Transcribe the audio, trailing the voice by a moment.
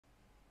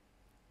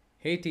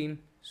Hey team,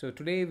 so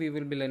today we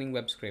will be learning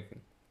web scraping.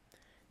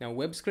 Now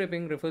web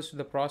scraping refers to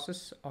the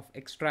process of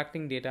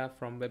extracting data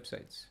from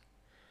websites.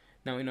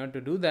 Now in order to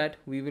do that,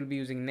 we will be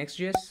using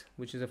Next.js,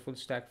 which is a full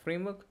stack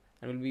framework,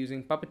 and we'll be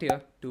using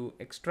Puppeteer to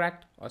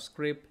extract or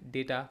scrape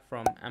data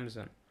from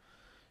Amazon.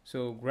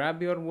 So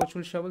grab your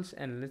virtual shovels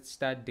and let's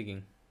start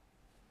digging.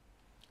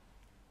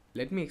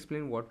 Let me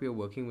explain what we are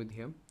working with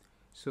here.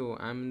 So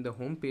I'm in the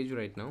home page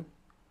right now,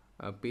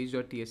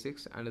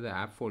 page.tsx under the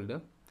app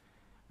folder,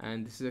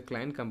 and this is a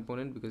client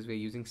component because we're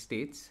using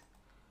states.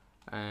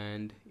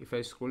 And if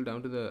I scroll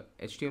down to the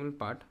HTML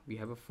part, we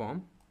have a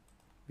form,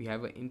 we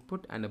have an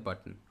input and a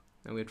button.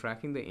 Now we're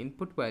tracking the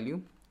input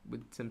value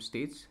with some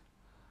states,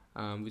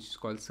 which is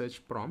called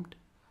search prompt,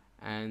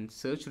 and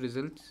search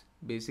results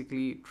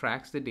basically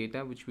tracks the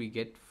data which we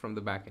get from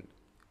the backend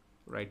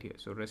right here.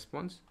 So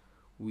response,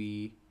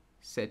 we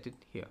set it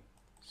here,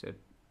 set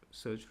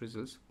search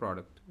results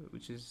product,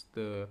 which is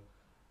the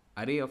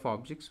array of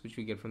objects which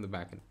we get from the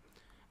backend.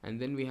 And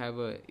then we have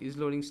a is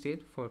loading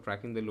state for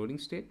tracking the loading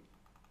state.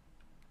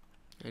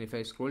 And if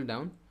I scroll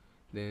down,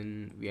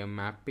 then we are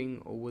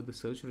mapping over the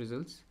search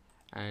results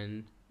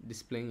and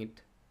displaying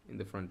it in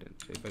the front end.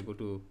 So if I go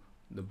to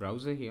the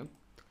browser here,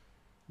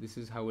 this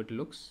is how it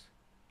looks.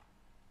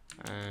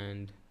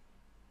 And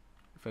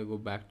if I go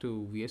back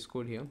to VS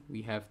Code here,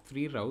 we have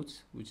three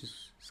routes, which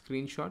is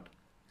screenshot,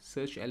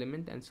 search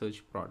element, and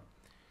search prod.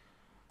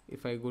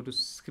 If I go to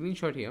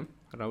screenshot here,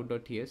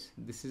 route.ts,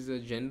 this is a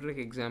generic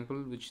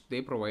example which they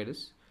provide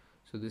us.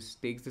 So this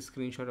takes the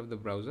screenshot of the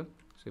browser.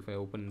 So if I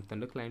open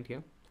Thunder client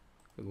here,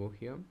 I go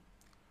here,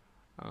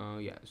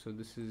 yeah, so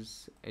this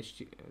is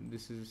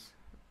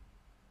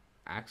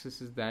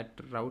accesses that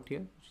route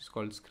here, which is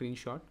called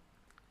screenshot,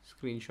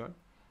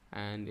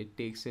 and it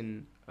takes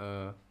in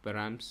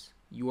params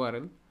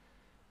URL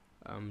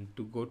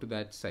to go to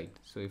that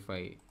site. So if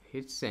I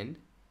hit send,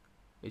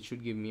 it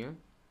should give me a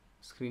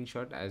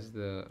screenshot as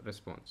the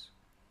response.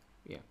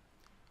 Yeah,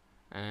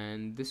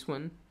 and this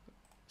one,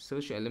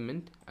 search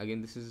element, again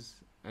this is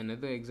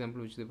another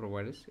example which they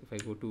provide us. If I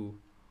go to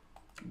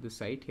the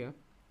site here,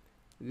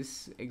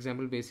 this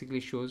example basically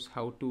shows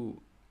how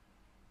to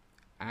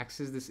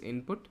access this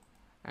input,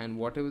 and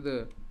whatever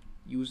the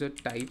user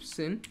types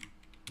in,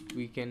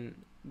 we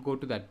can go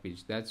to that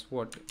page. That's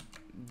what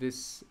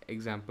this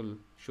example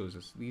shows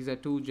us. These are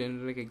two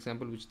generic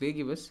examples which they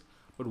give us,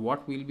 but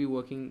what we'll be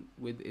working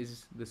with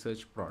is the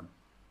search prod.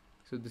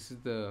 So this is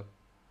the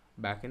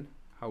backend,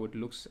 how it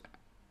looks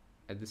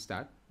at the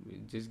start.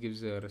 It just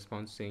gives a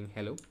response saying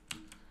hello.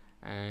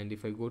 And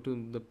if I go to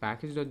the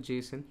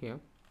package.json here,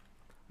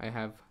 I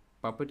have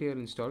Puppeteer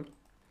installed,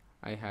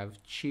 I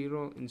have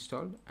Chiro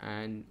installed,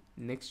 and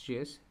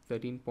Next.js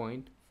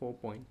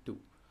 13.4.2.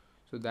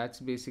 so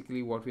that's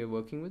basically what we are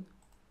working with.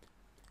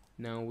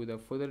 Now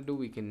without further ado,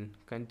 we can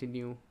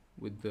continue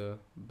with the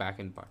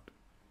backend part.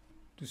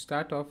 To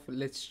start off,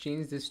 let's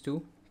change this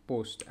to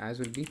post, as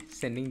we'll be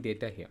sending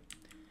data here,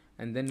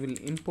 and then we'll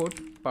import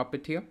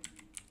Puppeteer.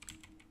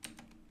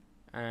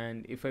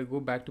 And if I go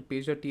back to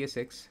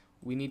page.tsx,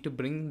 we need to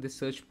bring the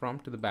search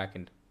prompt to the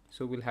backend,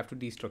 so we'll have to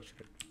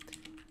destructure it.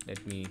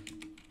 Let me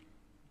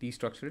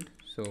destructure it.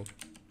 So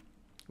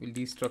we'll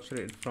destructure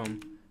it from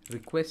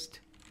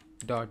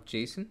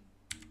request.json,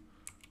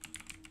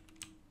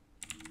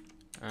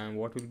 and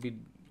what we'll be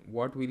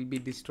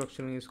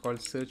destructuring is called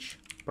search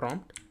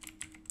prompt,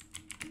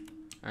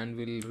 and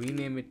we'll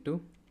rename it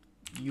to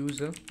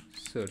user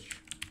search.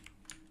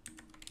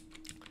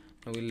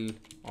 Now we'll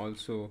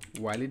also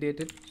validate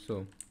it.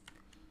 So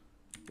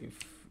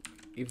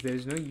if there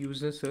is no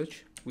user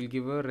search, we'll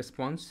give a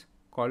response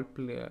called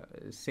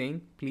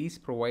saying please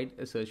provide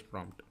a search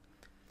prompt.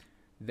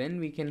 Then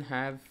we can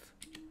have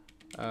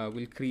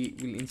we'll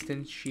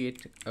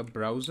instantiate a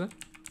browser,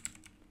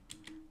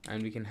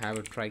 and we can have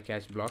a try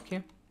catch block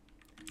here,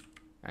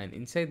 and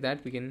inside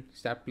that we can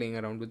start playing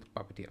around with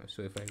Puppeteer.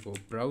 So if I go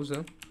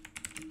browser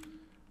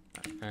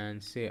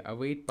and say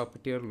await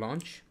Puppeteer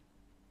launch,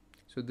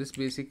 so this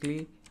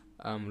basically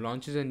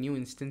launches a new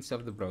instance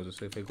of the browser.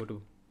 So if I go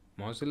to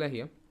Mozilla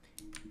here,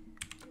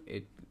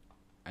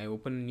 I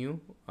open a new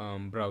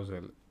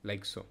browser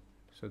like so.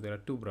 So there are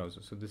two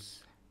browsers. So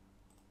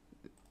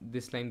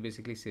this line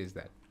basically says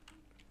that.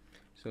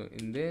 So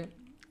in there,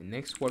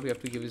 next what we have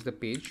to give is the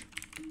page.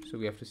 So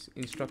we have to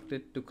instruct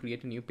it to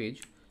create a new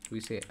page. So we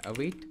say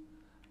await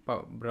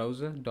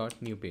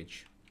browser.new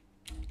page.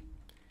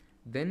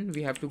 Then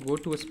we have to go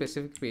to a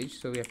specific page.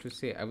 So we have to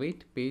say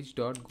await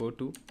page.go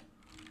to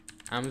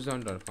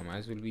amazon.com,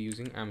 as we'll be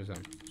using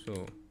Amazon.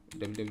 So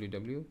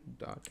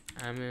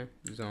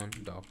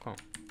www.amazon.com.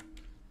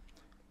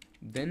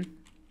 Then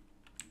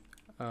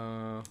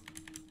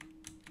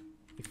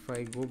if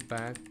I go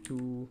back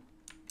to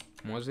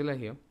Mozilla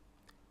here,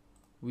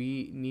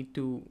 we need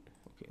to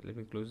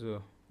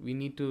we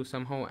need to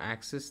somehow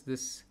access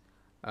this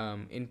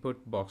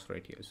input box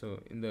right here. So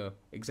in the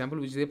example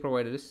which they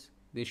provided us,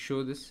 they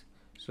show this.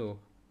 So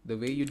the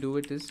way you do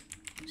it is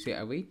say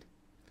await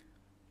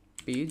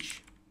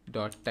page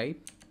dot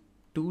type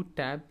 2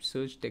 tab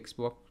search text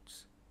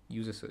box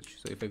user search.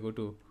 So if I go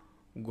to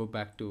go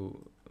back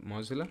to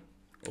Mozilla,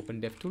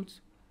 open DevTools,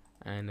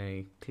 and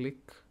I click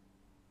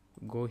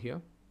go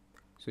here.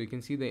 So you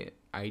can see the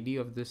ID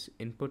of this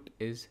input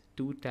is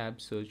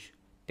 2-tab search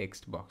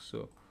text box.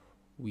 So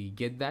we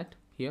get that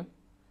here,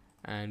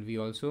 and we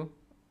also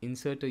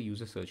insert a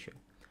user search here.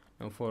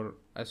 Now for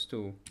us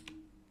to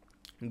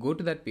go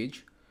to that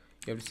page,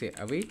 you have to say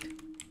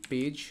await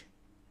page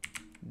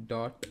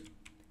dot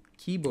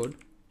keyboard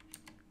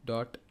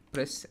dot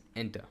press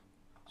enter.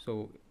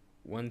 So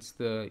once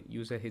the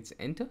user hits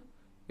enter,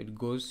 it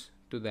goes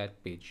to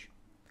that page.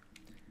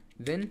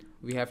 Then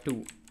we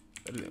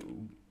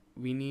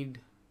need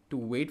to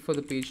wait for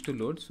the page to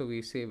load. So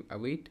we say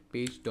await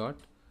page dot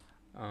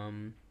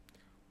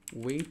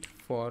wait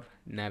for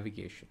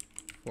navigation.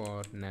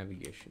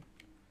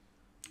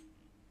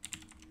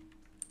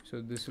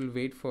 So this will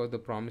wait for the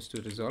promise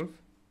to resolve,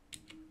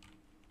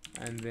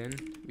 and then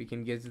we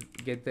can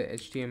get the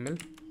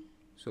HTML.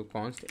 So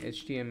const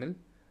HTML,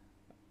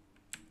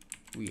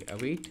 we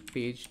await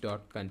page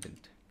dot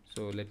content.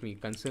 So let me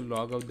console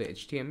log out the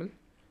HTML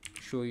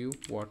to show you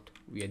what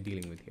we are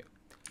dealing with here.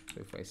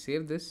 So if I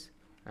save this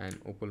and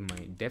open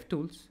my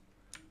DevTools,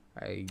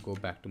 I go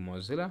back to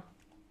Mozilla,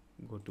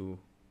 go to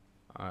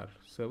our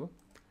server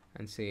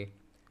and say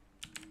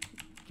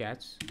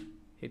cats,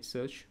 hit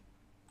search,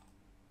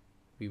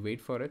 we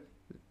wait for it,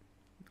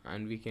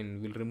 and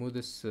we'll remove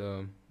this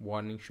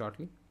warning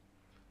shortly.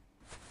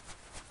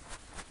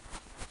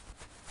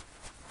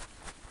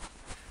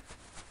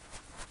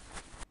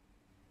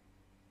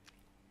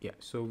 Yeah,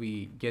 so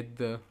we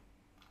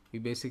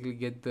basically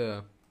get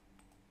the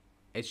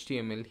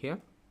HTML here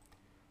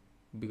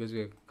because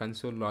we are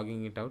console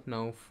logging it out.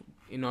 Now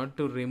in order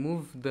to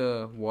remove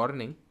the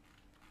warning,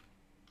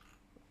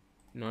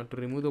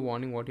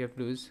 what you have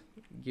to do is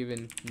give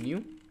a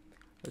new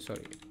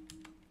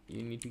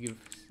you need to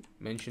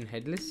mention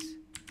headless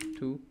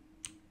to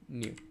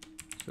new.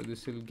 So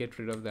this will get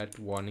rid of that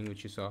warning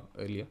which you saw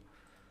earlier,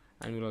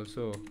 and we'll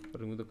also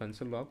remove the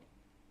console log.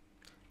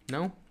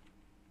 Now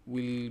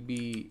we'll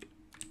be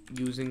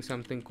using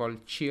something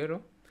called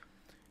Cheero.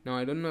 Now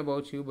I don't know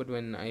about you, but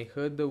when I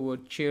heard the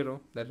word Cheero,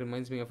 that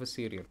reminds me of a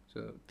cereal.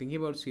 So thinking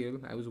about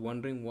cereal, I was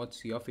wondering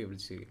what's your favorite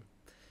cereal.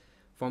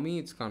 For me,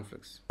 it's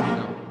cornflakes.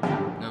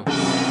 Now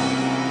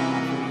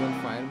if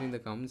you'll fire me in the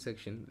comment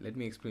section, let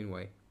me explain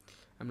why.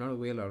 I'm not a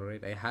whale,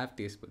 alright, I have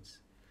taste buds.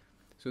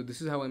 So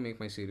this is how I make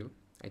my cereal.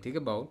 I take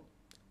a bowl,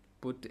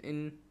 put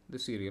in the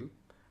cereal,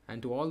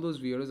 and to all those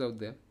viewers out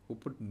there who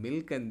put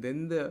milk and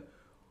then the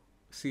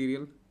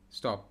cereal,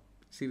 stop.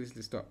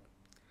 Seriously, stop.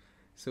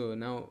 So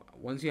now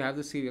once you have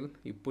the cereal,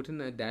 you put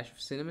in a dash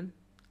of cinnamon,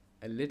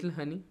 a little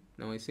honey.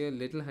 Now I say a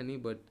little honey,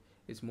 but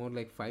it's more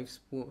like 5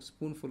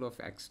 spoonful of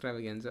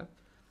extravaganza.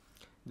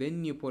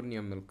 Then you pour in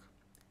your milk.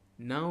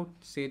 Now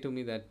say to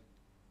me that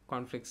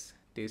cornflakes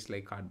taste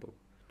like cardboard.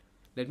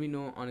 Let me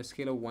know on a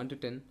scale of 1 to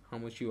 10 how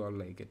much you all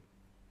like it.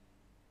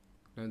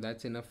 Now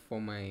that's enough for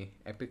my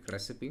epic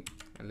recipe,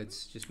 and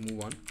let's just move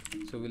on.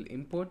 So we'll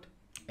import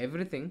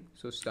everything.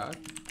 So start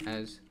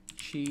as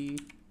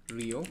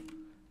Cheerio.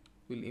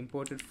 We'll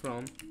import it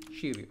from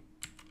Cheerio.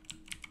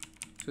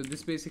 So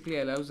this basically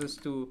allows us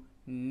to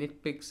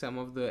nitpick some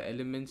of the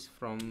elements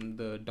from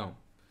the DOM.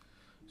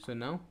 So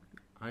now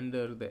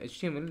under the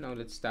HTML, now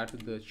let's start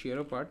with the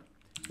Cheerio part.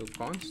 So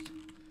const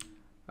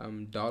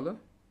dollar.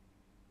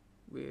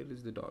 Where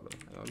is the dollar?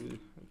 I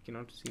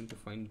cannot seem to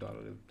find dollar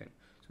every time.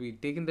 So we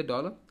take in the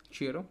dollar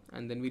Cheerio,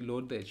 and then we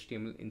load the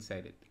HTML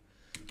inside it.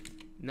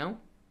 Now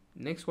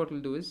next what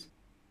we'll do is,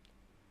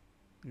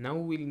 now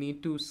we'll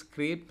need to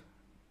scrape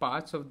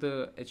parts of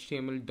the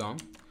HTML DOM.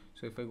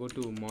 So if I go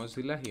to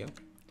Mozilla here,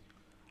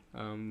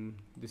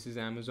 this is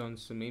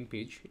Amazon's main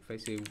page. If I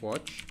say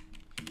watch,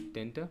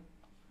 enter,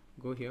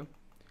 go here.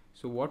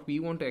 So what we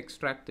want to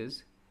extract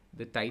is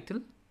the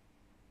title,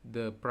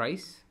 the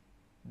price,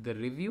 the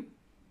review,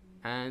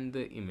 and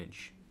the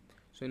image.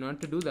 So in order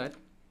to do that,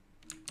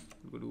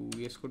 go to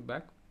VS Code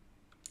back,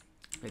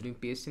 let me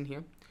paste in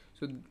here.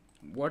 So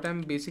what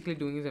I'm basically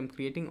doing is I'm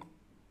creating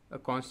a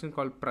constant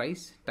called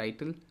price,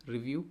 title,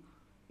 review,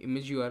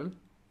 image URL,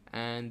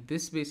 and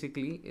this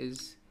basically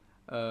is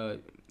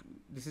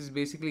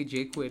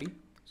jQuery.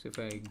 So if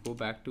I go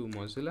back to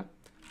Mozilla,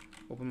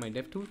 open my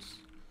DevTools,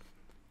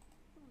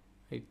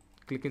 I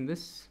click in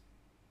this,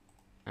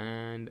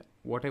 and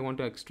what I want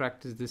to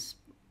extract is this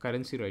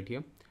currency right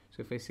here.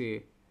 So if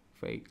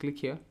I click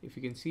here, if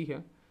you can see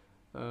here,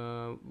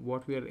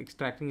 what we are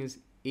extracting is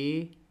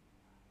a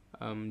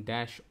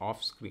dash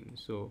off screen.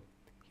 So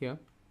here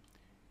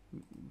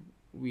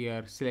we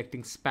are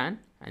selecting span,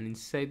 and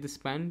inside the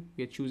span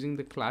we are choosing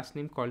the class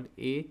name called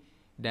a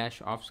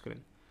dash off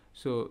screen.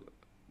 So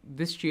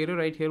this Cheerio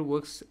right here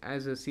works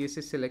as a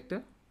CSS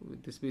selector.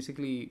 This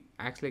basically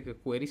acts like a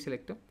query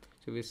selector.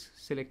 So we're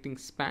selecting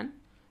span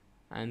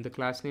and the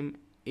class name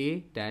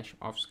a dash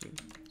off screen.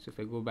 So if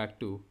I go back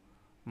to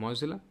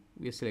Mozilla,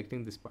 we are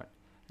selecting this part,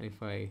 and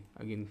if I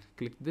again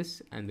click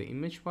this and the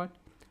image part,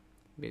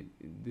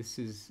 this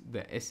is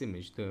the S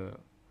image. The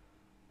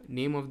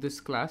name of this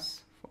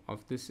class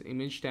of this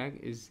image tag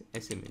is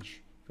S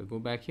image. If I go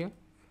back here,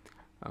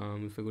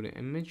 If I go to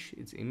image,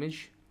 it's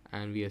image,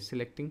 and we are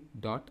selecting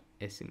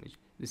 .s image.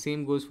 The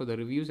same goes for the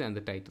reviews and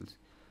the titles.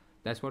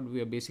 That's what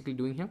we are basically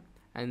doing here,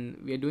 and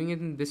we are doing it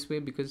in this way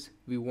because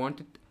we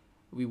want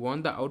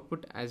the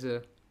output as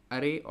a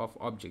array of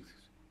objects.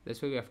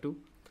 That's why we have to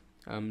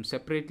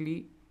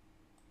separately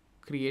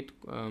create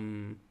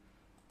an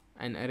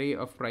array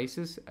of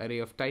prices, array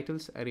of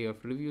titles, array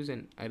of reviews,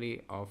 and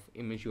array of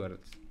image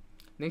URLs.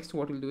 Next,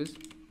 what we'll do is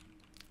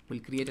we'll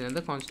create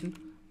another constant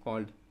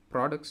called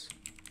products,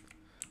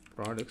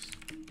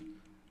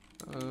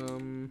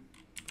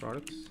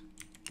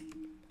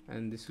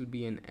 and this will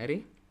be an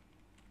array.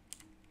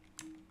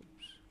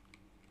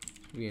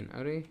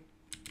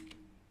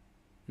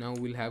 Now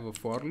we'll have a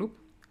for loop,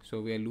 so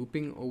we are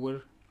looping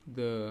over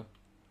the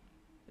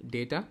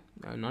data,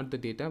 not the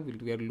data,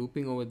 we are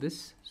looping over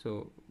this.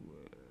 So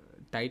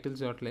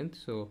titles.length,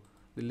 so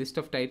the list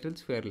of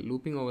titles, we are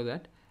looping over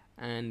that,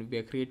 and we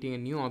are creating a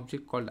new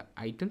object called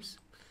items.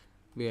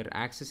 We are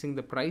accessing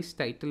the price,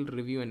 title,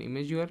 review, and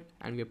image URL,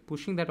 and we are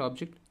pushing that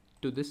object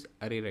to this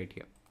array right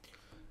here.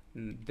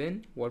 And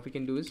then what we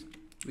can do is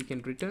we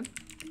can return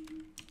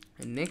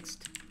a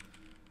next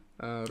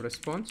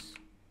response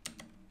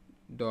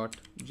dot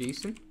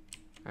JSON,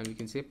 and we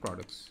can say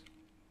products.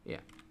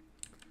 Yeah,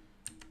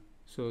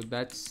 so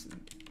that's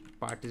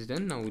part is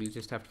done. Now we'll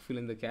just have to fill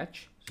in the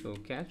catch. So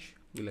catch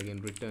will again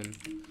return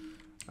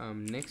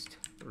next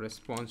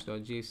response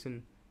dot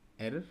JSON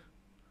error.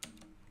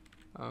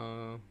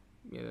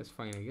 Yeah, that's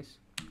fine, I guess.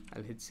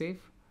 I'll hit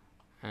save,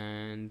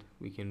 and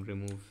we can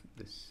remove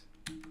this.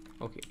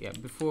 Okay, yeah,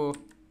 before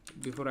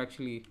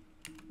actually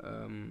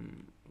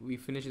we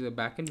finish the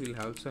backend, we'll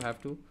also have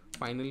to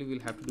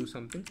do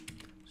something.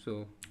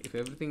 So if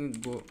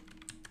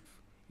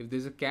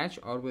there's a catch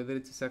or whether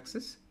it's a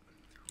success,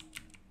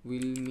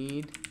 we'll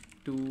need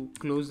to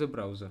close the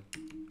browser.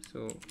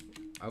 So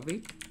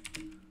await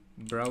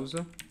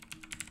browser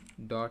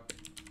dot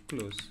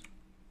close.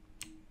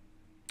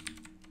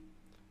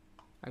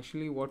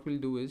 Actually, what we'll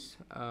do is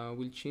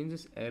we'll change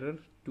this error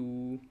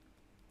to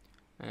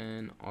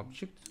an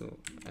object. So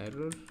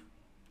error,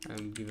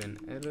 and give an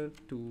error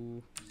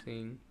to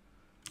saying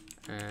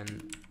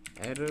an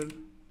error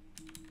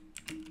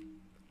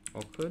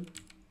occurred,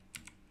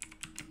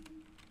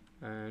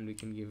 and we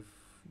can give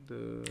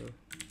the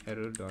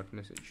error dot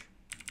message.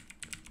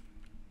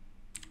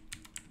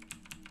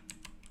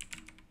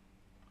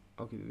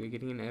 Okay, we're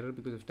getting an error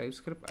because of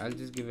TypeScript. I'll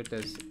just give it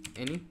as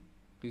any.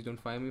 Please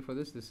don't fire me for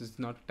this. This is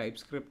not a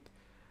TypeScript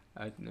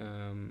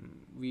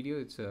video.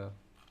 It's a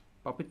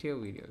Puppeteer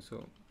video,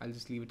 so I'll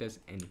just leave it as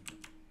any.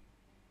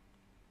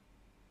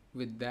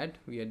 With that,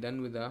 we are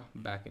done with our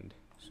backend.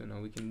 So now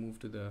we can move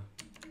to the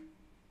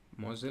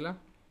Mozilla,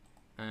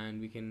 and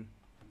we can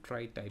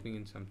try typing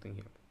in something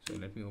here. So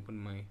let me open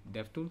my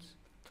DevTools,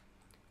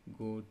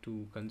 go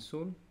to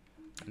console,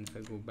 and if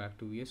I go back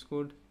to VS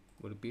Code,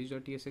 go to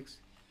page.tsx,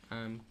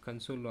 I'm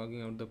console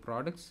logging out the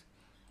products,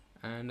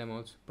 and I'm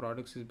also,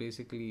 products is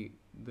basically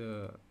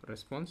the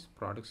response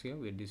products here.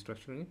 We're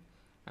destructuring it,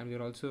 and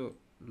we're also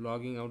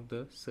logging out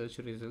the search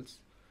results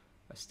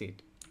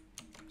state.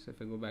 So if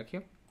I go back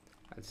here,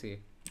 I'll say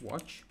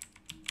watch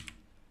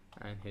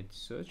and hit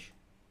search.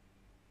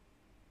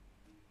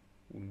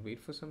 We'll wait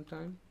for some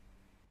time.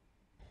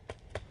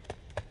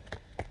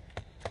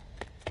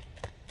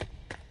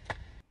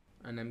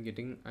 And I'm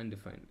getting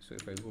undefined. So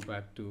if I go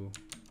back to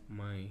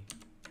my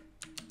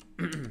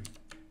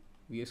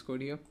VS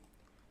Code here,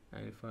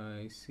 and if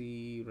I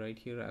see right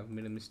here I've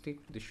made a mistake,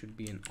 this should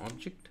be an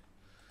object.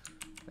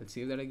 I'll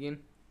save that again,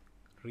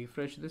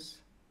 refresh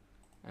this,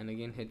 and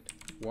again hit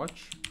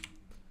watch,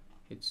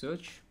 hit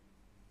search,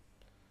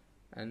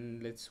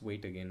 and let's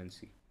wait again and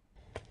see.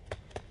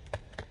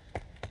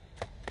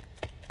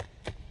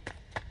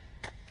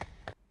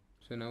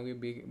 So now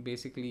we're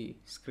basically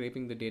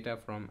scraping the data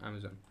from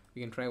Amazon.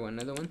 We can try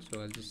another one.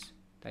 So I'll just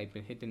type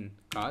in, hit in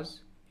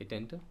cars, hit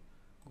enter,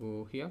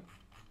 go here,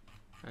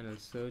 and I'll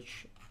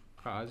search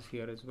cars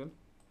here as well,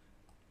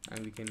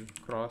 and we can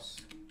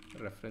cross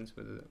reference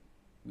whether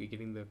we're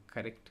getting the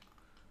correct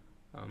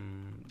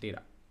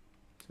data.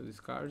 So this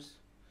cars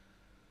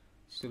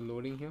still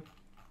loading here.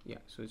 Yeah,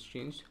 so it's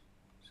changed.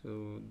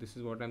 So this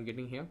is what I'm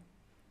getting here,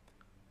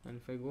 and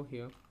if I go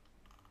here,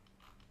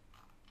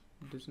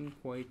 it doesn't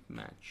quite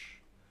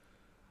match.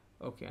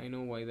 Okay, I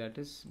know why that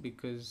is,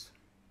 because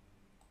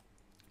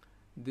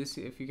this,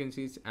 if you can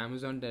see, it's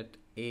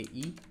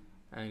amazon.ae,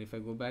 and if I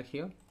go back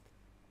here,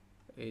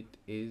 it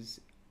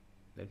is,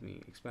 let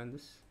me expand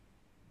this,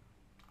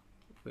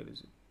 where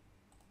is it,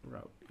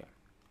 route, yeah,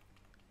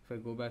 if I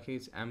go back here,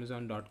 it's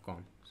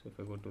amazon.com. So if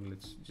I go to,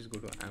 let's just go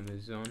to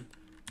amazon.com,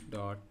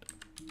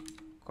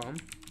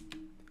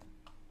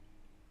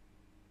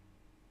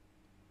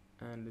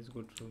 and let's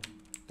go to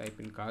type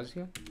in cars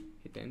here,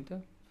 hit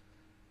enter.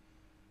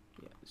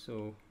 Yeah,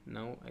 so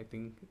now I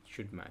think it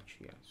should match.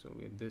 Yeah, so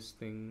we have this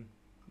thing,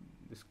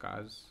 this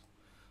cars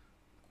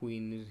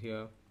queen is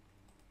here,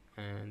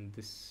 and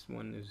this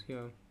one is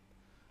here,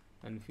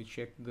 and if you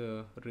check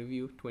the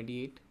review,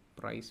 28,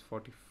 price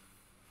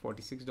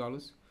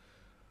 $46,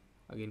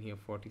 Again here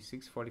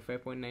 46,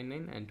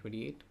 45.99 and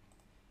 28,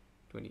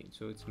 28.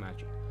 So it's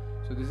matching.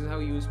 So this is how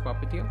you use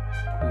Puppeteer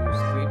to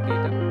scrape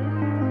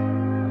data